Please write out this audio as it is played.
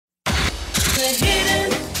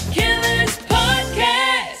Hidden Killers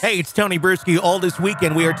Podcast. Hey, it's Tony Bruschi. All this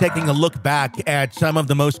weekend, we are taking a look back at some of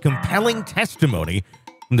the most compelling testimony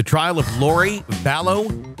from the trial of Lori Vallow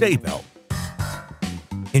Daybell.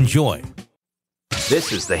 Enjoy.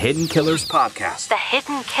 This is the Hidden Killers Podcast. The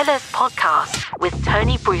Hidden Killers Podcast with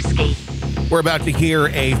Tony Bruschi. We're about to hear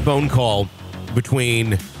a phone call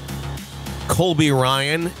between Colby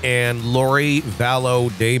Ryan and Lori Vallow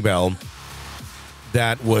Daybell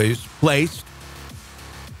that was placed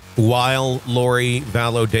while Lori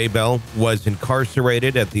Vallow Daybell was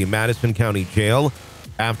incarcerated at the Madison County Jail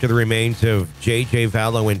after the remains of J.J.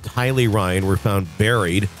 Vallow and Tylee Ryan were found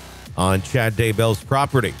buried on Chad Daybell's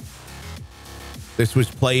property. This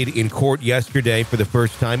was played in court yesterday for the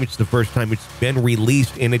first time. It's the first time it's been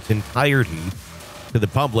released in its entirety to the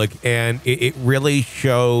public, and it really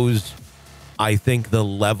shows, I think, the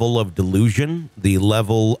level of delusion, the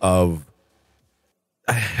level of,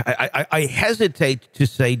 I hesitate to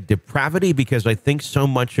say depravity, because I think so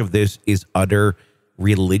much of this is utter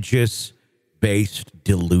religious-based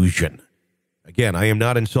delusion. Again, I am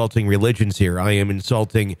not insulting religions here. I am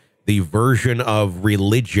insulting the version of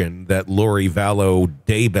religion that Lori Vallow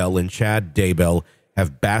Daybell and Chad Daybell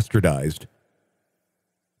have bastardized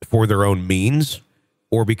for their own means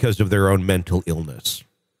or because of their own mental illness.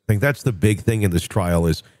 I think that's the big thing in this trial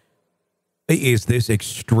is this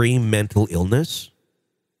extreme mental illness,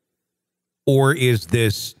 or is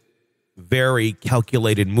this very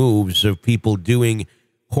calculated moves of people doing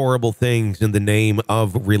horrible things in the name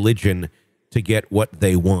of religion to get what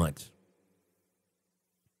they want?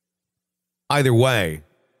 Either way,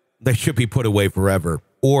 they should be put away forever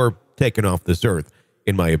or taken off this earth,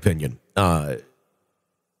 in my opinion.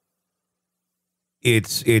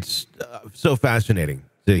 It's so fascinating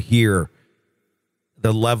to hear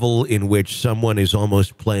the level in which someone is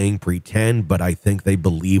almost playing pretend, but I think they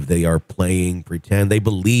believe they are playing pretend. They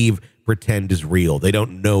believe pretend is real. They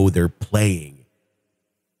don't know they're playing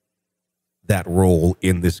that role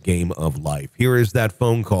in this game of life. Here is that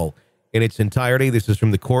phone call in its entirety. This is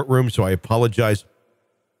from the courtroom, so I apologize.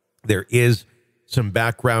 There is some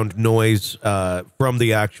background noise from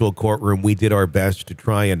the actual courtroom. We did our best to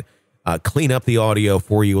try and clean up the audio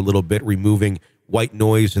for you a little bit, removing white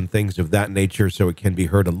noise and things of that nature so it can be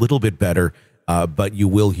heard a little bit better, but you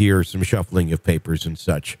will hear some shuffling of papers and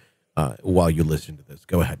such while you listen to this.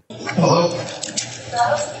 Go ahead. Hello?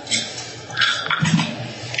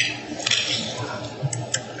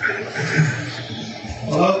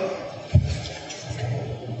 Hello?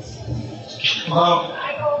 Hello?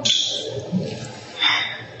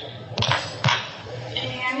 Can you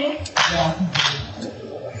hear me? Yeah.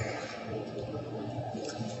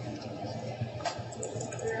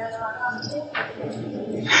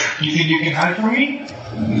 You think you can hide from me?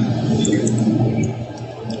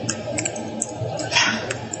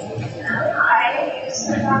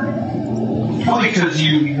 Probably because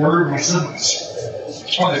you murdered my siblings.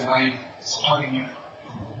 That's probably why I'm talking to you.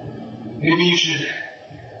 Maybe you should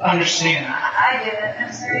understand. I didn't.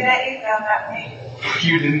 I'm sorry that you felt that way.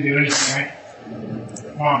 You didn't do anything,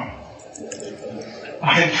 right?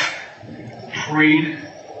 I've prayed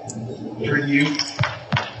for you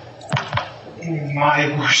in my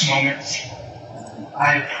worst moments.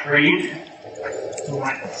 I prayed for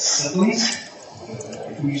my siblings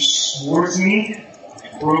who swore to me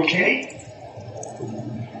were okay.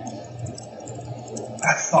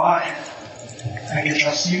 I thought I could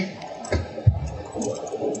trust you.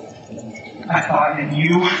 I thought that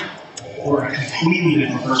you were a completely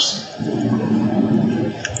different person.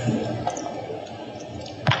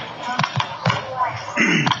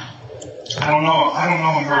 I don't know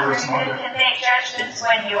a murderous mother. You can make judgments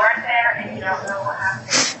when you weren't there and you don't know what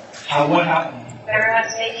happened. What happened?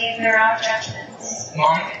 Everyone's making their own judgments.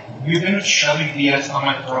 Mom, you've been shoving BS on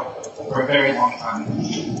my throat for a very long time.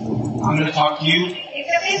 I'm going to talk to you. You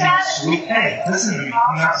can be mad. Sweet. Hey, listen to me.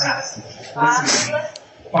 I'm not mad. Listen to me.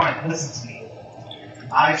 Fine, listen to me.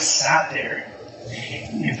 I've sat there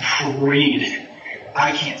and prayed.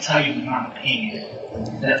 I can't tell you the amount of pain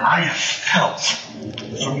that I have felt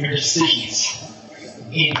from your decisions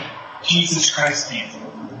in Jesus Christ's name.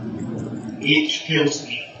 It kills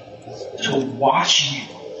me to watch you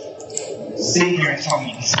sit here and tell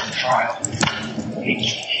me this is a trial. It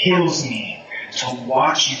kills me to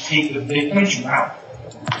watch you take the victim's route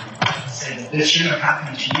and say that this shouldn't have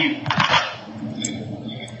happened to you.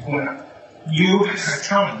 When you are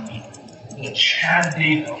telling me that Chad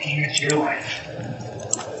Daybell came into your life,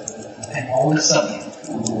 and all of a sudden,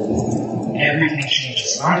 everything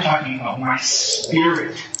changes. I'm talking about my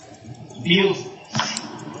spirit feels this.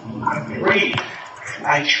 I prayed.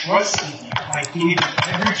 I trusted you. I gave them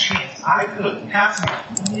every chance I could past my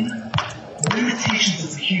own limitations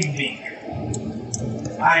as a human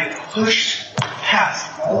being. I pushed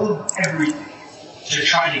past all of everything to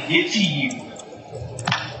try to get to you,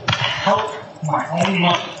 to help my own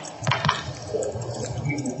mother.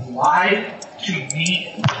 You lied to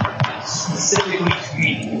me, specifically to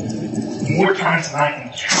me, more times than I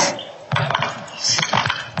can count.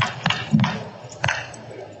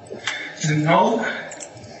 To know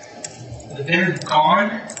that they're gone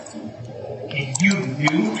and you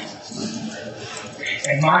knew,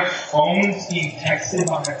 and my phone's being texted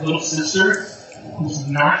by my little sister who's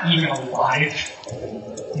not even alive,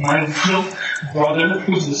 my little brother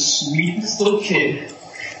who's the sweetest little kid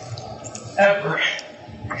ever.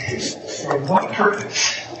 For what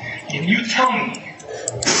purpose? Can you tell me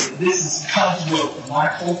this is God's will for my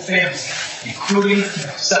whole family, including my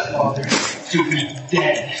stepfather, to be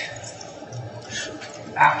dead?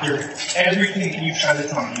 After everything that you try to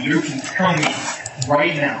tell me, you can tell me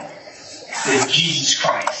right now that Jesus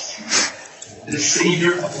Christ, the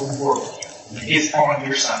Savior of the world, is on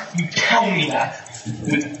your side. You tell me that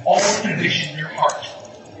with all conviction in your heart,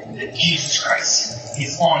 that Jesus Christ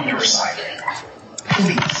is on your side.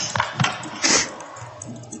 Please.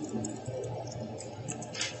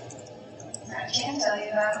 I can't tell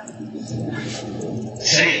you that.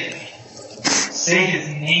 Say it. Say his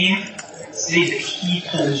name. Say that he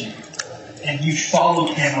told you. And you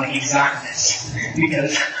followed him like exactness.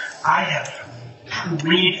 Because I have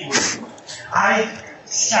prayed for you. I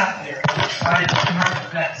sat there and tried my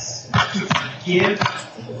best to forgive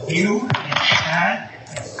you and Chad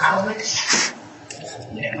and Alex.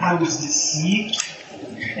 And I was deceived.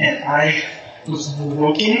 And I was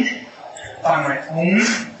broken by my own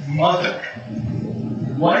mother.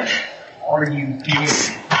 What are you doing?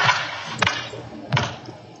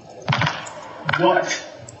 What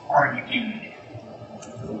are you doing?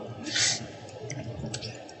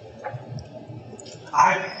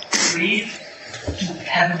 I prayed to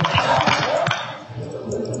Heavenly Father,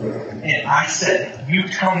 and I said, you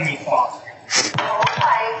tell me, Father.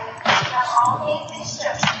 Alright, have all made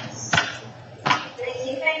instructions. They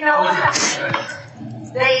think they know what happened.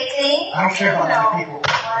 They think I don't care about other people. what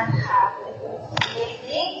happened. They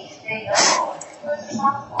think they know what's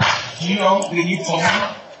responsible. Do you know that you told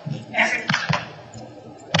me? Everything.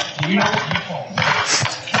 Do you know what you told me?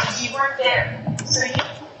 You weren't there. So you...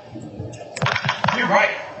 You're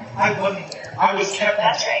right. I wasn't there. I was kept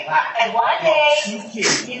That's on right. back. And one day, Two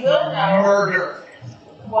kids. you will know. Murder.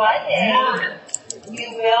 One day, Murder. you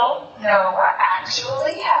will know what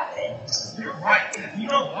actually happened. You're right. You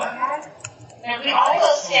know what? And we all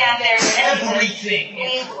will stand there and Everything we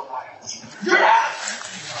is You're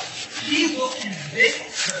absolutely right. He will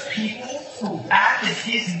convict the people who act in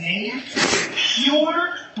his name with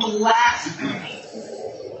pure blasphemy.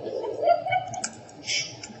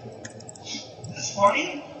 This is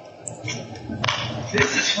funny?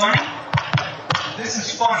 This is funny? This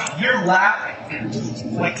is funny. You're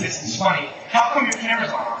laughing like this is funny. How come your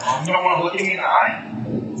camera's on? You don't want to look at me in the eye?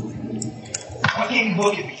 Why can't you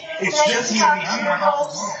look at me? It's just you and me. I'm in my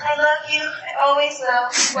house alone. I love you. I always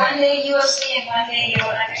will. One day you will see and one day you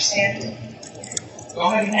will understand. Go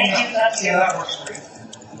ahead and hang I up. do love See you. how that works for you.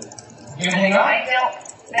 You gonna hang up?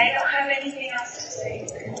 I don't have anything else to say.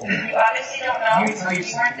 You obviously don't know. Let me tell you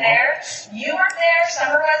You weren't there. You weren't there.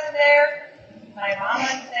 Summer wasn't there. My mom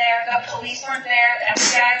wasn't there. The police weren't there. The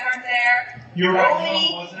FBI weren't there. You're right.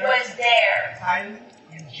 Nobody Mom was there. Kylie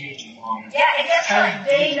and JJ, Mom. Yeah, and guess what?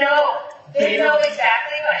 They know. They know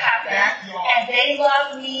exactly what happened. Backyard. And they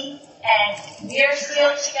love me. And we're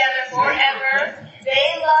still together forever. They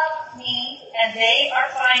love me. And they are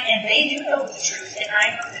fine. And they do know the truth. And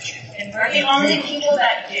I know the truth. And we're the only people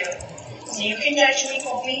that do. So you can judge me,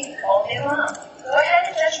 Colby, all day long. Go ahead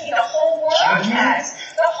and judge me. The whole world Judge me? has.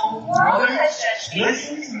 The whole world Brother, has judged me.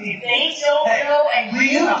 listen to me. They don't Hey, know, and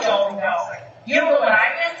please you stop. don't know. You know what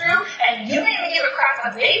I've been through, and you don't even give a crap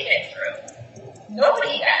what they've been through.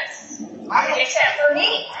 Nobody does. Except for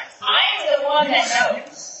me. I'm the one that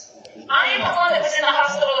knows. I am the one that was in the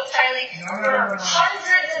hospital with Kylie for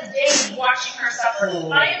hundreds of days watching her suffer.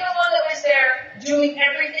 I am the one that was there doing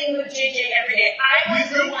everything with JJ every day. I was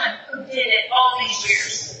the one who did it all these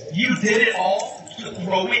years. You did it all to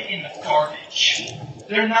throw it in the garbage.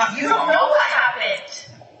 They're not. You don't know what happened.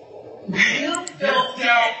 You don't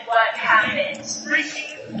get what happened.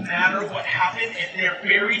 Freaking matter what happened if they're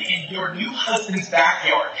buried in your new husband's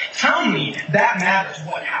backyard. Tell me that matters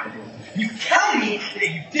what happened. You tell me that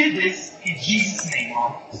you did this in Jesus' name,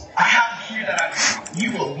 Mom. I have to hear that out of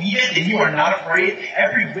your mouth. You believe it and you are not afraid.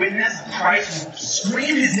 Every witness of Christ will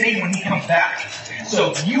scream his name when he comes back.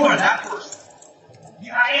 So if you are that person,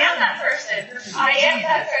 I am that person. I am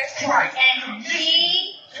that person. Right. And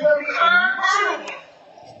he will come to you.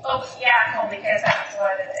 Oh, yeah, Colby, because that's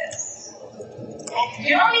what it is.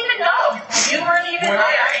 You don't even know. You weren't even When there.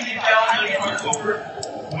 I asked you about in October,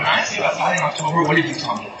 when I asked you about fighting in October, what did you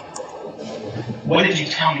tell me? What did you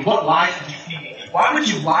tell me? What lies did you feed me? Why would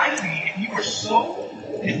you lie to me if you were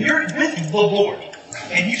if you're with the Lord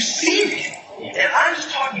and you've seen Him, and I'm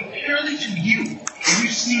just talking purely to you, and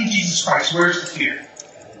you've seen Jesus Christ, where's the fear?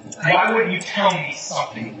 Why wouldn't you tell me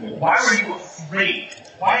something? Why were you afraid?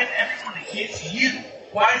 Why is everything against you?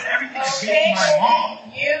 Why is everything against my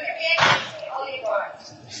mom? You can be against me all you want.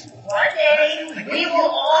 One day, we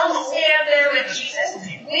will all stand there with Jesus.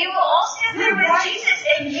 We will all stand there with Jesus,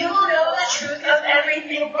 and you will know the truth of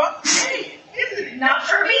everything. Hey, isn't it? Not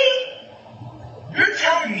for me. You're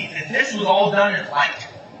telling me that this was all done in light.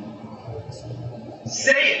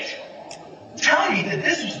 Say it. Tell me that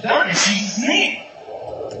this was done in Jesus' name.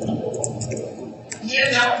 You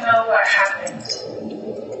don't know what happened.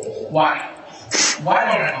 Why? Why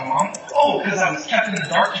don't I know, Mom? Oh, because I was kept in the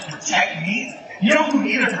dark to protect me? You know who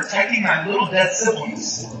needed protecting? My little dead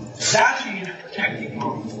siblings. That's who needed protecting,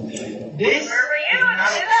 Mom. This Where were you is to not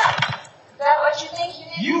do that? Is that what you think you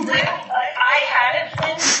did? You ran. I hadn't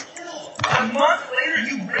been. A month later,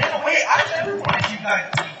 you ran away. I never wanted you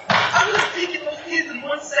guys to leave. I would have taken those kids in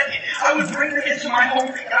 1 second. I would bring them into my home,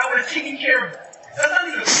 and I would have taken care of them. That's not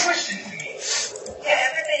even a question to me. Yeah,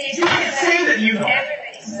 everybody You can't say that you know.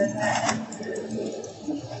 Everybody says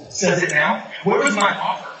that. Says it now. Where was my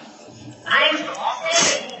offer? I'm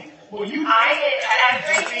saying Well, you I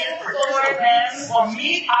did everything for them. Well,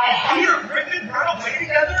 me, Peter Griffin run away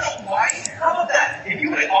together in Hawaii? How about that? If you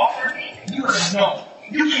would have offered me, you would have known.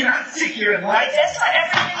 You cannot sit here and lie. That's not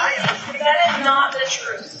everything. That is not the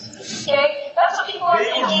truth. Okay? That's what people are They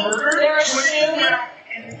were thinking. murdered, They're twisted assuming. around,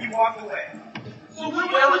 and then you walked away. So when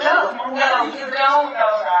was No, the truth, Mom? you don't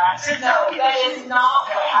know that. No, that is not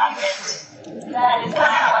what happened. That is not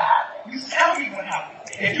what happened. You tell me what happened.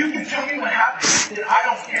 If you can tell me what happened, then I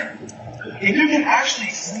don't care. If you can actually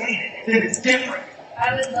explain it, then it's different.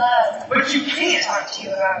 I would love But you to can't. talk to you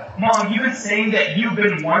about it. Mom, you've been saying that you've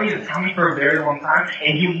been wanting to tell me for a very long time,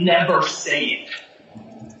 and you never say it.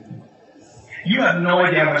 You have no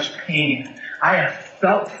idea how much pain I have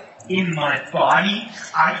felt in my body.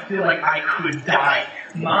 I feel like I could die.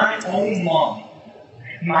 My own mom,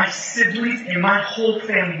 my siblings, and my whole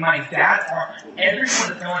family, my dad, everyone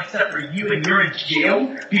is gone except for you, and you're in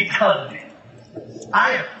jail because of it.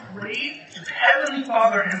 I have prayed to Heavenly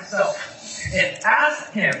Father Himself and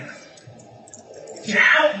asked Him to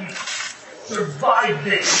help me survive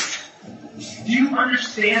this. Do you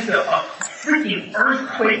understand the freaking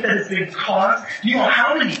earthquake that has been caused? Do you know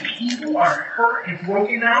how many people are hurt and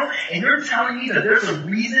broken now? And you're telling me that there's a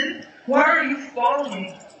reason? Why are you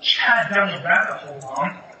following Chad down the rabbit hole,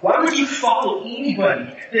 Mom? Why would you follow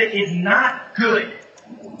anybody that is not good?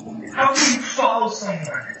 How can you follow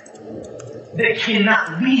someone that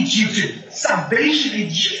cannot lead you to salvation in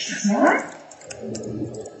Jesus, Mom?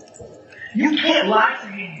 You can't lie to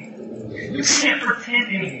me anymore. You can't pretend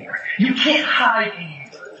anymore. You can't hide anymore.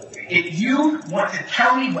 If you want to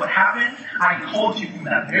tell me what happened, I called you for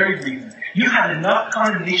that very reason. You had enough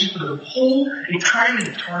condemnation for the whole time and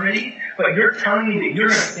eternity, but you're telling me that you're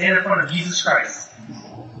going to stand in front of Jesus Christ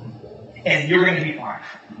and you're going to be fine.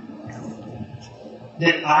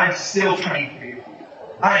 Then I'm still praying for you.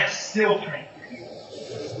 I am still praying for you.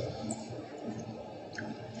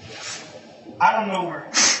 I don't know where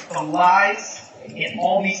the lies and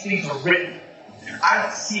all these things are written. I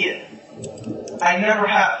don't see it. I never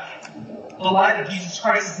have. The light of Jesus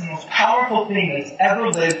Christ is the most powerful thing that's ever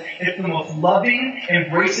lived. It's the most loving,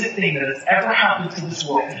 embracing thing that has ever happened to this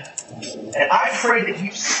world. And I pray that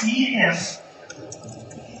you see Him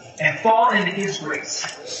and fall into His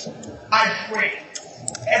grace. I pray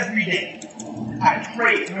every day. I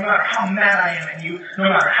pray no matter how mad I am at you, no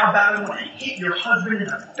matter how bad I want to hit your husband in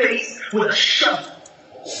the face with a shovel.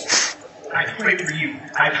 I pray for you.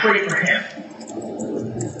 I pray for him.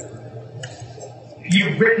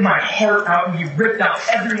 You ripped my heart out, and you ripped out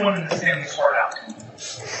everyone in this family's heart out.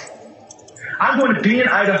 I'm going to be in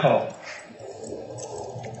Idaho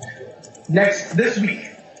this week.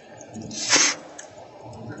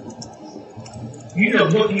 You need to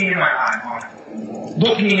look me in my eye, Mom.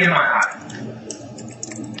 Look me in my eye.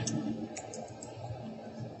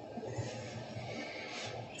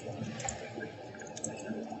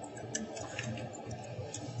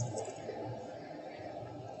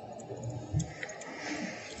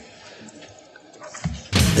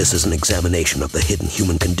 This is an examination of the hidden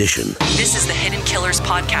human condition This is the Hidden Killers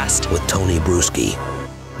Podcast. with Tony Bruschi.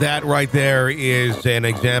 That right there is an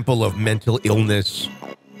example of mental illness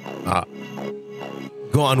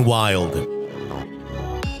gone wild.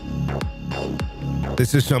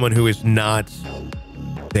 This is someone who is not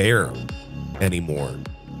there anymore.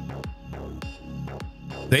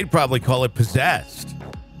 They'd probably call it possessed.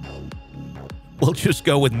 We'll just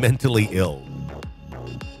go with mentally ill.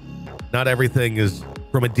 Not everything is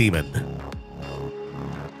from a demon.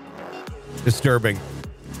 Disturbing.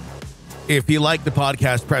 If you like the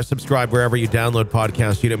podcast, press subscribe wherever you download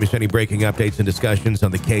podcasts. You don't miss any breaking updates and discussions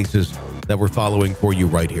on the cases that we're following for you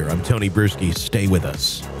right here. I'm Tony Bruschi. Stay with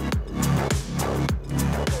us.